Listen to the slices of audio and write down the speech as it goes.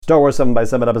Star Wars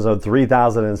 7x7 episode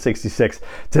 3066.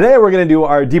 Today we're going to do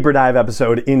our deeper dive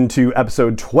episode into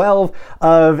episode 12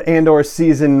 of Andor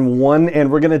season 1, and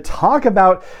we're going to talk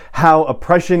about how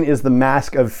oppression is the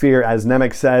mask of fear, as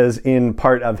Nemec says in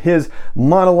part of his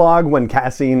monologue when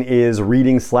Cassian is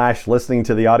reading/listening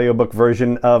to the audiobook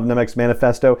version of Nemec's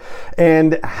manifesto,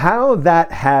 and how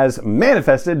that has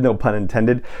manifested, no pun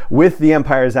intended, with the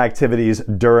Empire's activities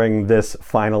during this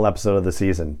final episode of the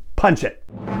season. Punch it!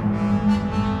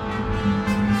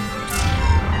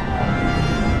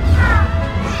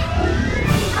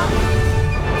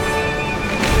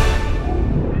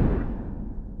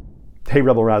 Hey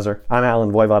Rebel Rouser, I'm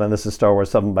Alan Voivod and this is Star Wars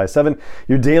 7x7,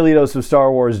 your daily dose of Star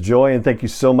Wars joy, and thank you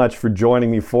so much for joining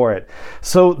me for it.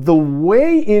 So the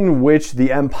way in which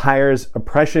the Empire's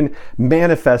oppression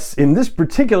manifests in this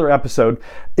particular episode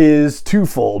is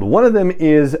twofold. One of them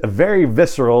is very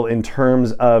visceral in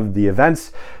terms of the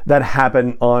events that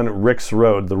happen on Rick's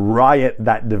Road, the riot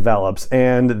that develops,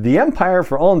 and the Empire,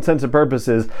 for all intents and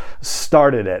purposes,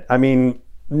 started it. I mean,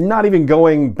 not even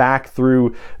going back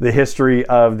through the history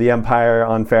of the Empire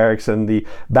on Ferrix and the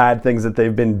bad things that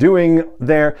they've been doing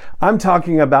there. I'm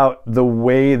talking about the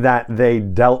way that they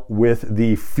dealt with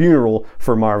the funeral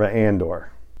for Marva Andor.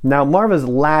 Now, Marva's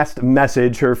last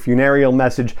message, her funereal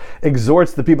message,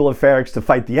 exhorts the people of Ferrix to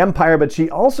fight the Empire, but she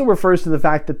also refers to the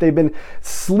fact that they've been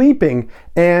sleeping,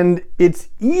 and it's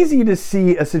easy to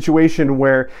see a situation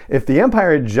where if the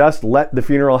Empire had just let the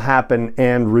funeral happen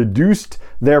and reduced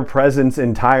their presence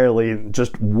entirely,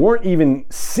 just weren't even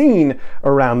seen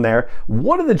around there,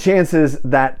 what are the chances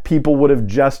that people would have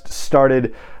just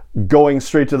started going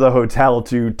straight to the hotel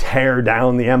to tear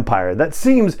down the Empire? That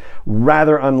seems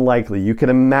rather unlikely. You can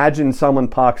imagine Salman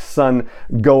Pak's son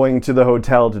going to the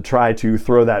hotel to try to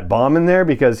throw that bomb in there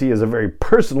because he has a very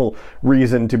personal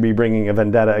reason to be bringing a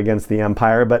vendetta against the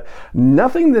Empire. But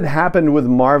nothing that happened with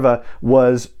Marva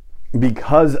was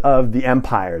because of the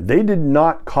Empire. They did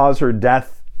not cause her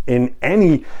death in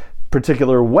any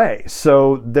particular way.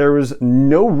 So there was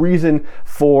no reason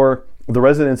for the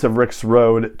residents of Rick's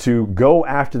Road to go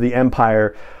after the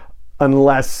Empire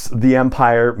unless the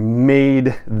Empire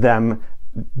made them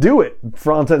do it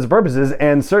for all intents and purposes.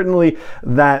 And certainly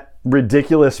that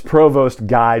ridiculous provost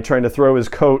guy trying to throw his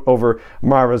coat over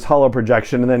Marva's holo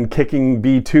projection and then kicking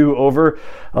B2 over,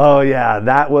 oh yeah,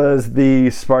 that was the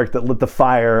spark that lit the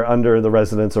fire under the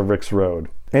residents of Rick's Road.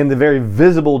 And the very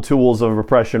visible tools of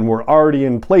repression were already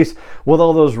in place with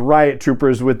all those riot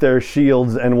troopers with their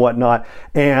shields and whatnot,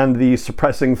 and the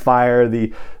suppressing fire,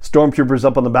 the stormtroopers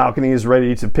up on the balconies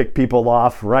ready to pick people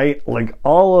off, right? Like,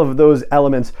 all of those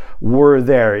elements were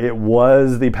there. It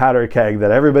was the powder keg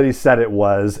that everybody said it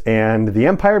was, and the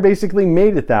Empire basically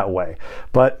made it that way.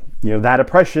 But that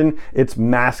oppression, it's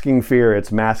masking fear.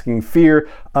 It's masking fear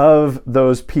of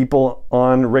those people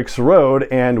on Rick's Road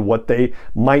and what they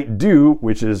might do,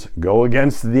 which is go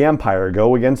against the Empire,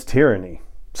 go against tyranny.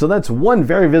 So that's one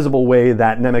very visible way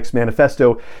that Nemec's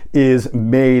manifesto is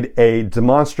made a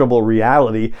demonstrable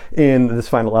reality in this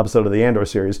final episode of the Andor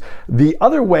series. The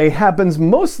other way happens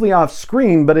mostly off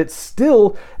screen, but it's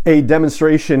still a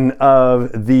demonstration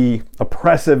of the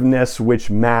oppressiveness which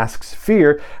masks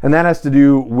fear, and that has to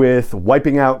do with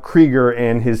wiping out Krieger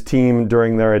and his team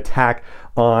during their attack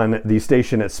on the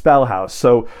station at Spellhouse.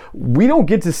 So we don't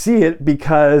get to see it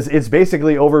because it's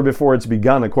basically over before it's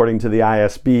begun, according to the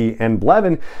ISB, and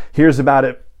Blevin hears about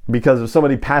it because of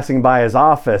somebody passing by his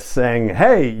office saying,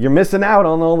 hey, you're missing out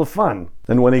on all the fun.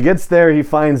 And when he gets there, he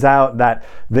finds out that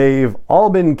they've all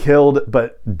been killed,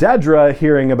 but Dedra,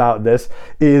 hearing about this,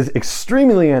 is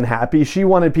extremely unhappy. She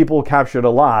wanted people captured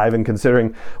alive, and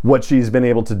considering what she's been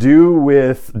able to do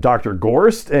with Dr.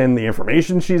 Gorst and the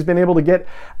information she's been able to get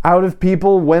out of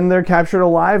people when they're captured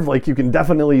alive, like, you can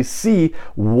definitely see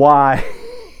why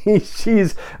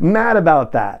she's mad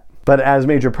about that. But as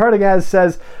Major Partagaz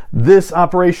says, this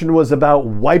operation was about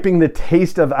wiping the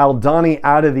taste of Aldhani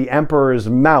out of the Emperor's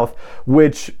mouth,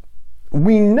 which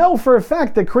we know for a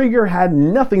fact that Krieger had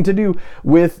nothing to do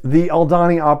with the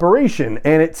Aldhani operation.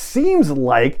 And it seems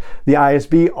like the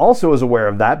ISB also is aware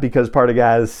of that, because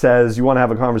Partagaz says, you want to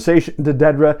have a conversation to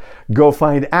Dedra, go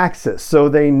find Axis. So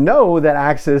they know that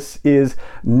Axis is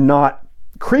not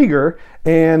Krieger,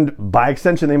 and by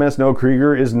extension they must know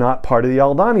Krieger is not part of the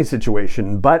Aldhani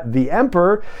situation. But the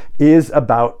Emperor is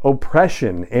about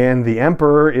oppression, and the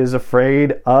Emperor is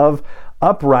afraid of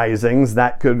uprisings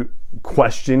that could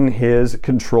question his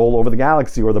control over the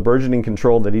galaxy, or the burgeoning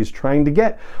control that he's trying to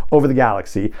get over the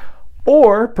galaxy.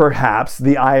 Or perhaps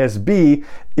the ISB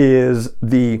is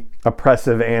the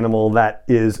oppressive animal that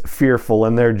is fearful,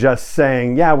 and they're just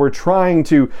saying, yeah, we're trying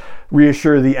to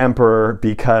reassure the Emperor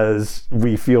because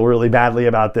we feel really badly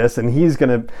about this, and he's going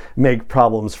to make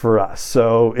problems for us.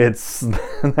 So it's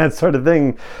that sort of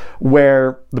thing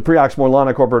where the Preox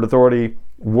Morlana Corporate Authority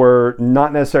were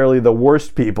not necessarily the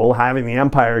worst people. Having the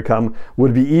Empire come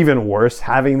would be even worse.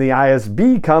 Having the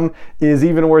ISB come is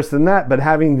even worse than that, but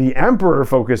having the Emperor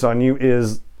focus on you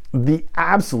is the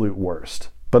absolute worst.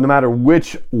 But no matter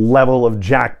which level of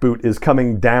jackboot is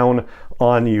coming down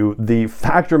on you, the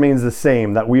fact remains the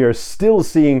same, that we are still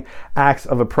seeing acts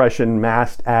of oppression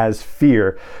masked as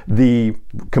fear. The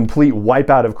complete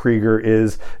wipeout of Krieger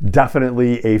is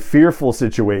definitely a fearful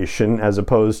situation as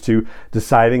opposed to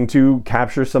deciding to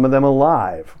capture some of them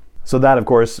alive. So that, of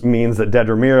course, means that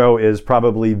Dedra Meero is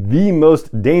probably the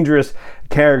most dangerous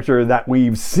character that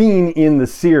we've seen in the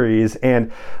series,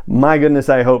 and my goodness,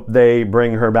 I hope they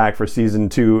bring her back for season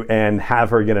 2 and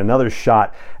have her get another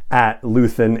shot at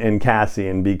Luthen and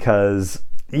Cassian, because,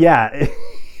 yeah,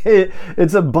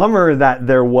 it's a bummer that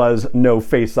there was no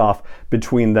face-off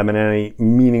between them in any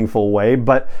meaningful way,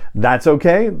 but that's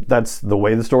okay. That's the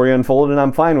way the story unfolded, and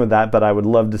I'm fine with that, but I would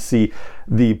love to see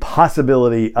the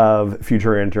possibility of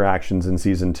future interactions in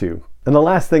season 2. And the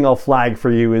last thing I'll flag for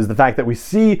you is the fact that we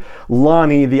see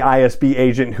Lonnie, the ISB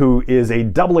agent, who is a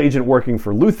double agent working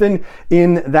for Luthen,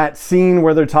 in that scene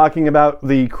where they're talking about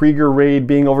the Krieger raid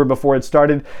being over before it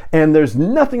started, and there's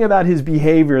nothing about his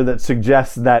behavior that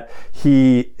suggests that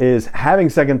he is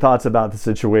having second thoughts about the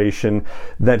situation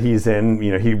that he's in.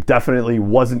 You know, he definitely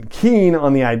wasn't keen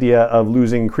on the idea of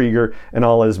losing Krieger and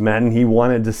all his men. He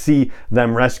wanted to see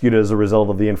them rescued as a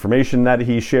result of the information that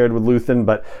he shared with Luthen,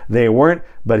 but they weren't.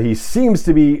 But he seems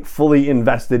to be fully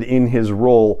invested in his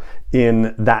role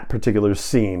in that particular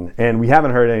scene. And we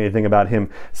haven't heard anything about him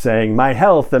saying my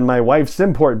health and my wife's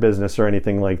import business or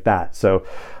anything like that. So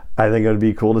I think it would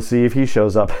be cool to see if he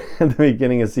shows up at the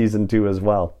beginning of season 2 as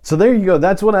well. So there you go.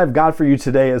 That's what I've got for you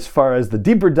today as far as the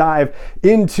deeper dive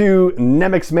into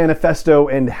Nemik's manifesto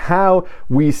and how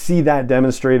we see that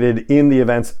demonstrated in the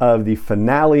events of the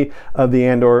finale of the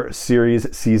Andor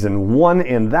series season 1.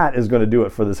 And that is going to do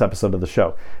it for this episode of the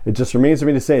show. It just remains for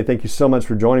me to say thank you so much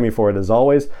for joining me for it as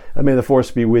always. And may the Force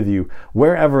be with you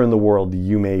wherever in the world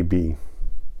you may be.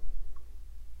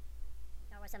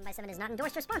 7x7 is not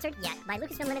endorsed or sponsored yet by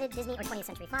Lucasfilm Limited, Disney, or 20th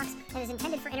Century Fox, and is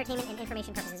intended for entertainment and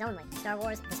information purposes only. Star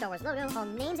Wars, the Star Wars logo, all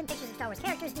names and pictures of Star Wars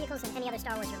characters, vehicles, and any other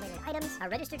Star Wars-related items are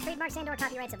registered trademarks and/or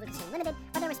copyrights of Lucasfilm Limited,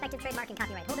 or their respective trademark and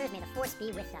copyright holders. May the Force be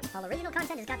with them. All original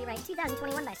content is copyright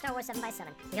 2021 by Star Wars 7x7.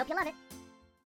 We hope you love it.